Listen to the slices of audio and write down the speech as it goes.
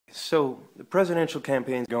So the presidential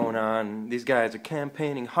campaign's going on. These guys are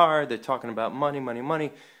campaigning hard. They're talking about money, money,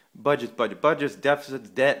 money, budgets, deficits,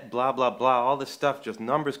 debt, blah, blah, blah, all this stuff, just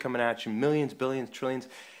numbers coming at you, millions, billions, trillions.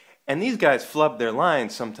 And these guys flub their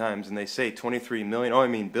lines sometimes and they say 23 million, oh I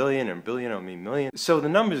mean billion, and billion, oh I mean million. So the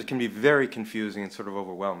numbers can be very confusing and sort of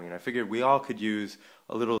overwhelming. And I figured we all could use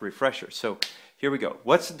a little refresher. So here we go.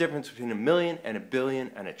 What's the difference between a million and a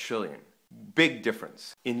billion and a trillion? Big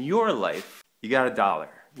difference. In your life, you got $1.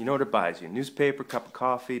 You know what it buys you? A newspaper, cup of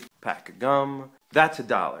coffee, pack of gum. That's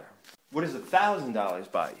 $1. What does $1,000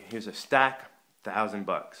 buy you? Here's a stack, $1,000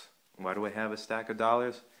 bucks. Why do I have a stack of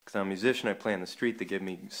dollars? Because I'm a musician, I play on the street, they give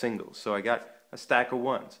me singles. So I got a stack of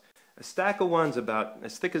ones. A stack of ones about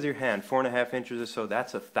as thick as your hand, 4.5 inches or so,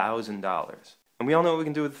 that's $1,000. And we all know what we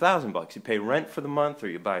can do with $1,000 bucks. You pay rent for the month, or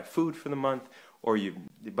you buy food for the month, or you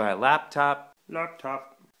buy a laptop.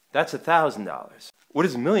 That's $1,000. What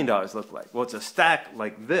does $1 million look like? Well, it's a stack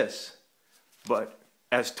like this, but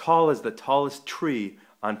as tall as the tallest tree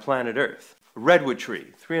on planet Earth. A redwood tree,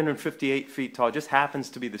 358 feet tall, just happens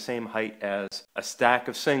to be the same height as a stack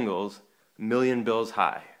of singles, $1 million bills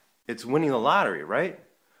high. It's winning the lottery, right?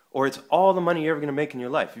 Or it's all the money you're ever going to make in your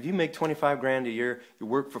life. If you make 25 grand a year, you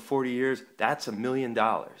work for 40 years, that's $1 million.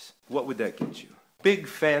 What would that get you? Big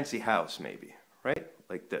fancy house maybe, right?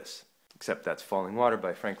 Like this. Except that's Falling Water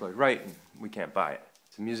by Frank Lloyd Wright, and we can't buy it.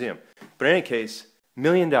 It's a museum. But in any case, $1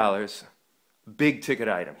 million, big ticket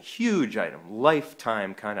item, huge item,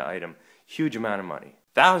 lifetime kind of item, huge amount of money.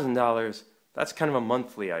 $1,000, that's kind of a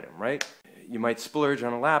monthly item, right? You might splurge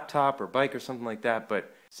on a laptop or bike or something like that,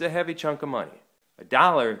 but it's a heavy chunk of money.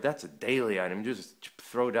 $1, that's a daily item. You just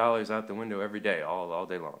throw dollars out the window every day, all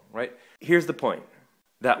day long, right? Here's the point.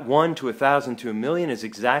 That 1 to 1,000 to a million is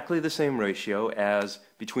exactly the same ratio as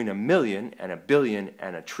between $1 million and $1 billion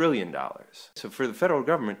and $1 trillion. So for the federal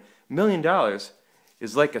government, $1 million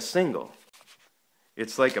is like a single.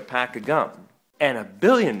 It's like a pack of gum. And $1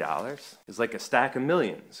 billion is like a stack of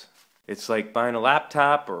millions. It's like buying a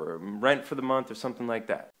laptop or rent for the month or something like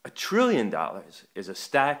that. $1 trillion is a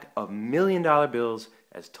stack of $1 million bills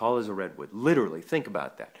as tall as a redwood. Literally, think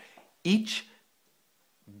about that. Each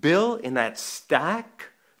bill in that stack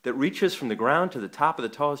that reaches from the ground to the top of the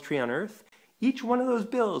tallest tree on earth, each one of those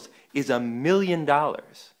bills is $1 million,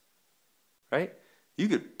 right? You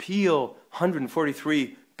could peel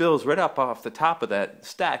 143 bills right up off the top of that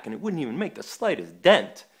stack and it wouldn't even make the slightest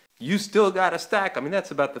dent. You still got a stack. I mean, that's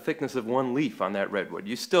about the thickness of one leaf on that redwood.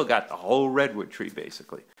 You still got the whole redwood tree,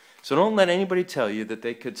 basically. So don't let anybody tell you that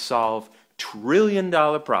they could solve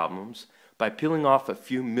trillion-dollar problems by peeling off a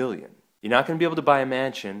few million. You're not going to be able to buy a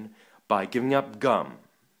mansion by giving up gum.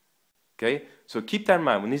 Okay? So keep that in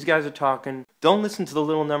mind. When these guys are talking, don't listen to the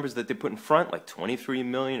little numbers that they put in front, like 23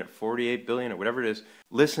 million or 48 billion or whatever it is.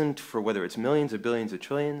 Listen for whether it's millions or billions or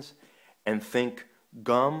trillions, and think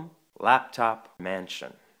gum, laptop,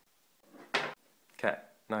 mansion. Okay,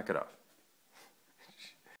 knock it off.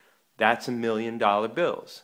 That's $1 million bills.